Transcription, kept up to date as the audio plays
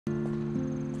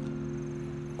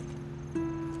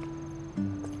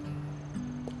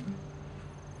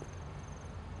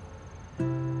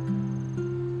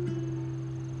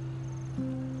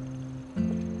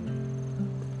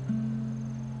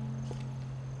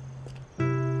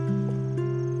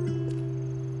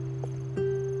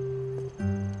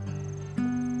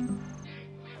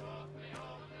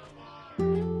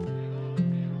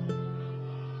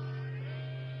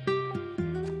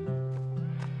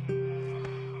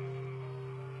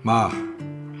妈，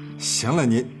行了，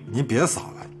您别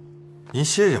扫了，您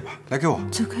歇歇吧。来，给我。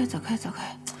走开，走开，走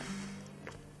开。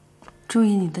注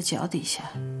意你的脚底下。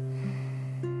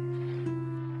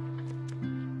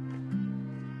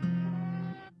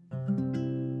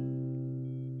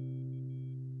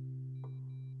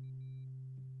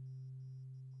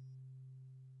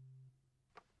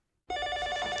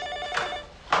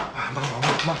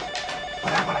妈，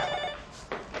过来。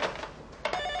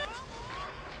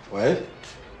喂。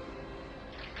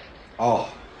哦，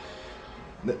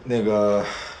那个，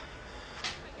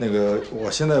我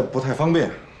现在不太方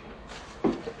便，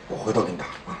我回头给你打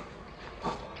啊。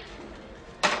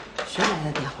谁来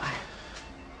的电话呀？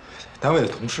单位的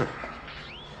同事。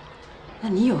那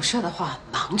你有事的话，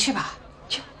忙去吧。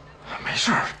去。没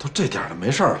事儿，都这点了，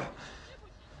没事儿了。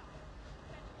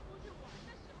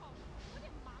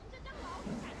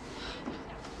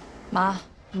妈，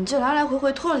你这来来回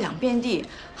回拖了2遍地，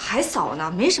还扫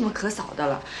呢，没什么可扫的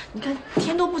了。你看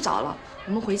天都不早了，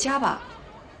我们回家吧。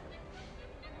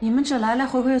你们这来来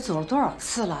回回走了多少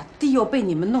次了？地又被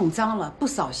你们弄脏了，不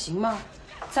扫行吗？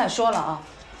再说了啊，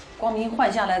光明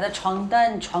换下来的床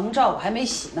单、床罩我还没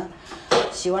洗呢，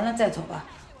洗完了再走吧。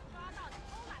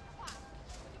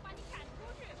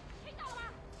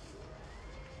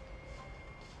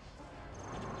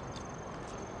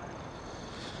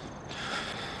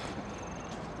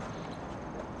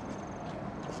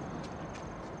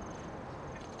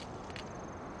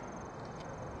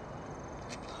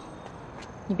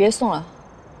你别送了，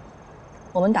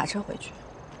我们打车回去。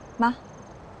妈，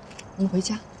我们回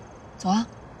家，走啊！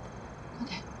快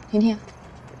点，婷婷。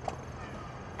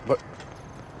不是，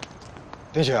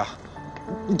丁雪，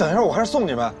你等一下，我还是送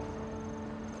你们。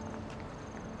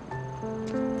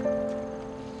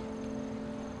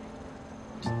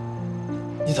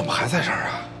你怎么还在这儿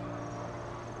啊？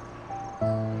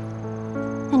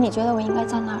那你觉得我应该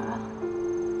在哪儿啊？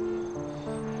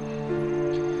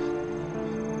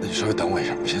那你稍微等我一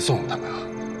下，我先送送他们啊。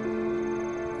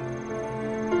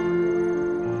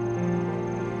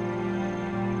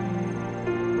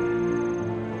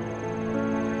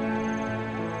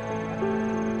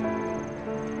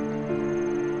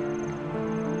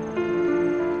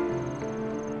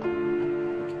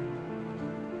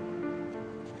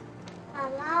姥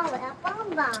姥，我要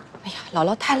蹦蹦。哎呀，姥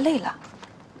姥太累了，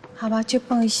好吧，就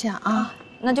蹦一下啊。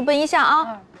那就蹦一下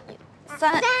啊。1、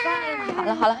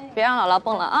3，好了，别让姥姥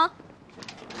蹦了啊。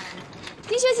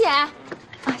丁学姐，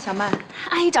啊，小曼，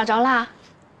阿姨找着啦。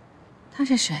他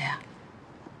是谁呀？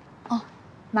哦，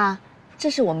妈，这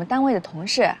是我们单位的同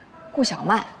事顾小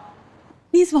曼。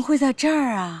你怎么会在这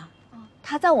儿啊？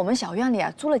她在我们小院里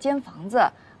啊租了间房子，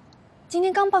今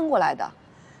天刚搬过来的。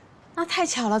那太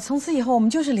巧了，从此以后我们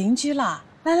就是邻居了。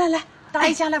来，到阿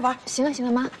姨家来玩。行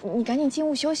了，妈，你赶紧进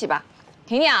屋休息吧。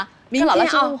婷婷啊，明跟姥姥天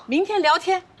进屋，明天聊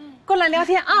天。过来聊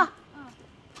天啊。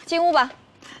进屋吧。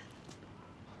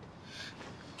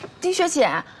丁学姐，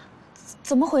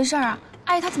怎么回事啊？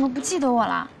阿姨她怎么不记得我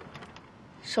了？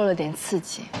受了点刺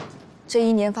激，这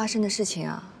1年发生的事情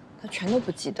啊，她全都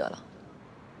不记得了。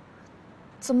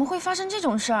怎么会发生这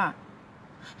种事儿？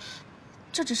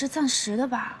这只是暂时的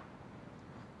吧？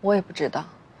我也不知道，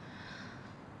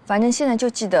反正现在就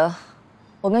记得，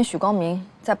我跟许光明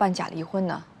在办假离婚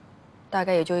呢，大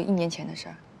概也就1年前的事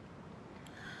儿。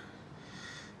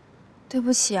对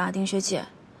不起啊，丁学姐，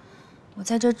我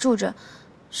在这住着，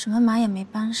什么码也没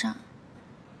搬上。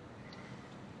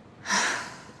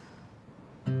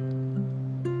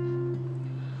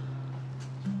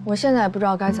我现在也不知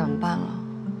道该怎么办了。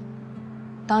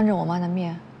当着我妈的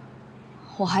面，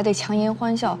我还得强颜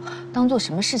欢笑，当做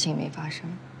什么事情没发生。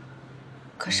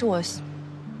可是我，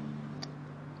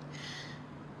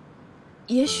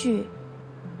也许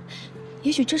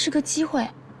这是个机会。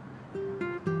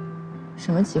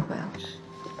什么机会啊？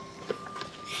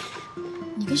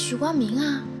你跟许光明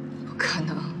啊？不可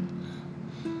能。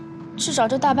至少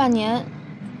这大半年，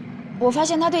我发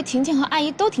现他对婷婷和阿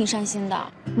姨都挺善心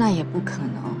的。那也不可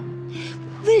能。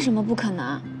为什么不可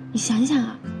能？你想想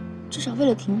啊，至少为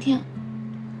了婷婷。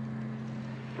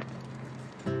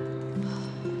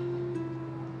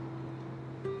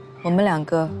我们2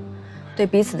个对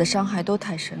彼此的伤害都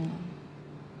太深了，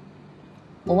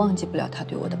我忘记不了他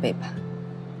对我的背叛，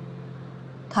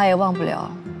他也忘不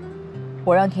了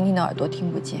我让婷婷的耳朵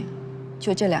听不见。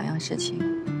就这2样事情，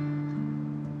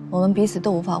我们彼此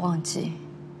都无法忘记，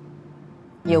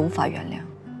也无法原谅。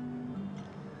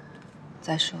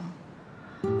再说，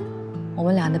我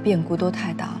们俩的变故都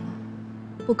太大了，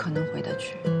不可能回得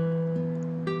去。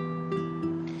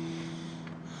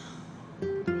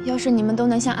要是你们都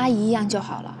能像阿姨一样就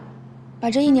好了，把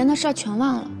这1年的事儿全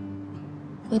忘了，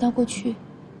回到过去。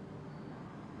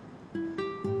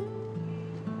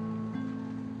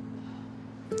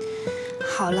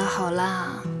好啦好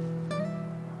啦。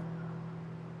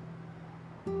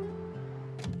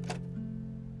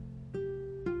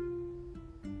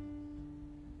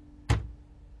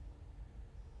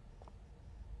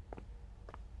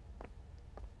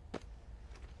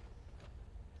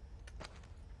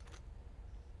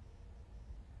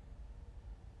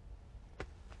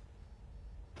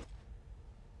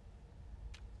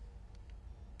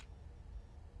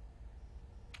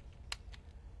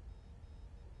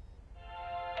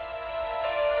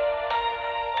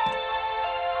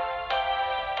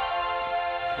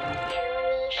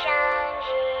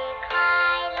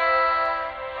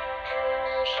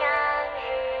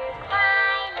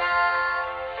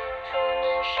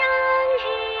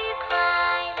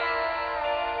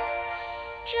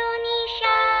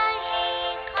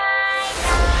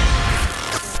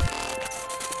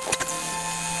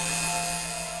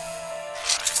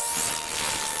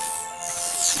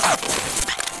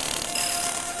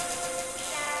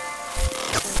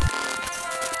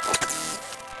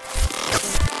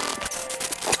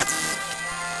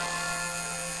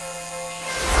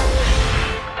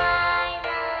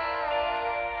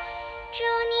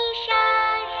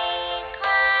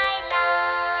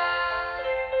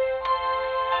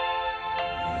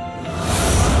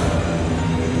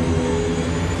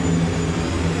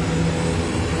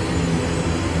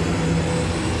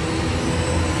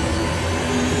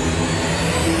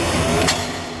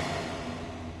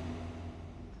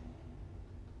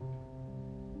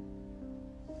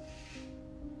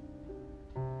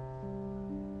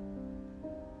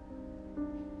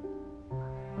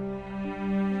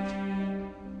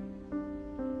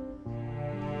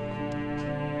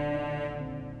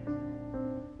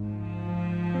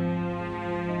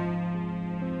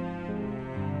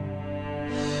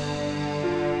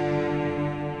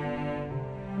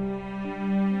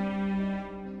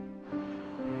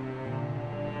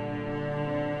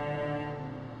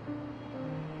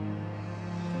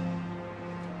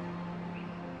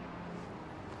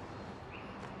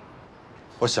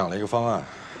我想了一个方案，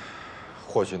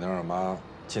或许能让妈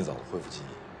尽早的恢复记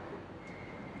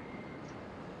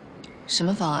忆。什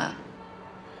么方案？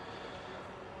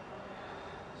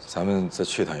咱们再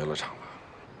去趟游乐场吧。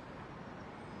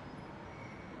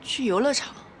去游乐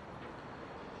场？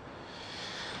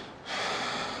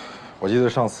我记得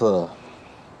上次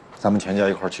咱们全家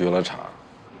一块儿去游乐场，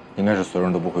应该是所有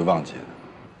人都不会忘记的。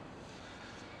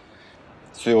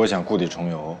所以我想故地重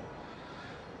游，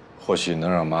或许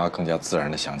能让妈更加自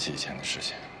然地想起以前的事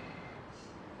情。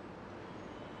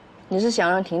你是想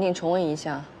让婷婷重温一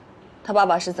下，她爸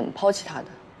爸是怎么抛弃她的？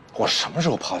我什么时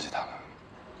候抛弃她了？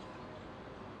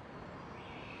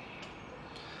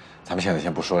咱们现在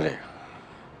先不说这个，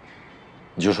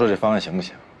你就说这方案行不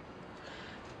行？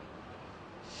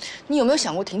你有没有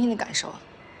想过婷婷的感受啊？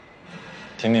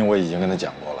婷婷我已经跟她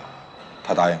讲过了，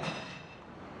她答应了。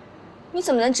你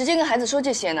怎么能直接跟孩子说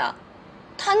这些呢？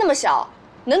她那么小，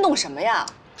能懂什么呀？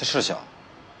她是小，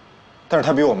但是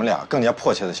她比我们俩更加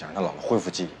迫切地想让她姥姥恢复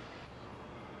记忆。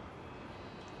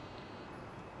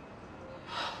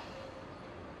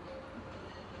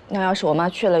那要是我妈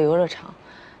去了游乐场，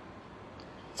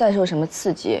再受什么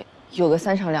刺激，有个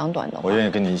3长2短的话，我愿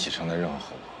意跟你一起承担任何后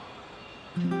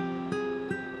果。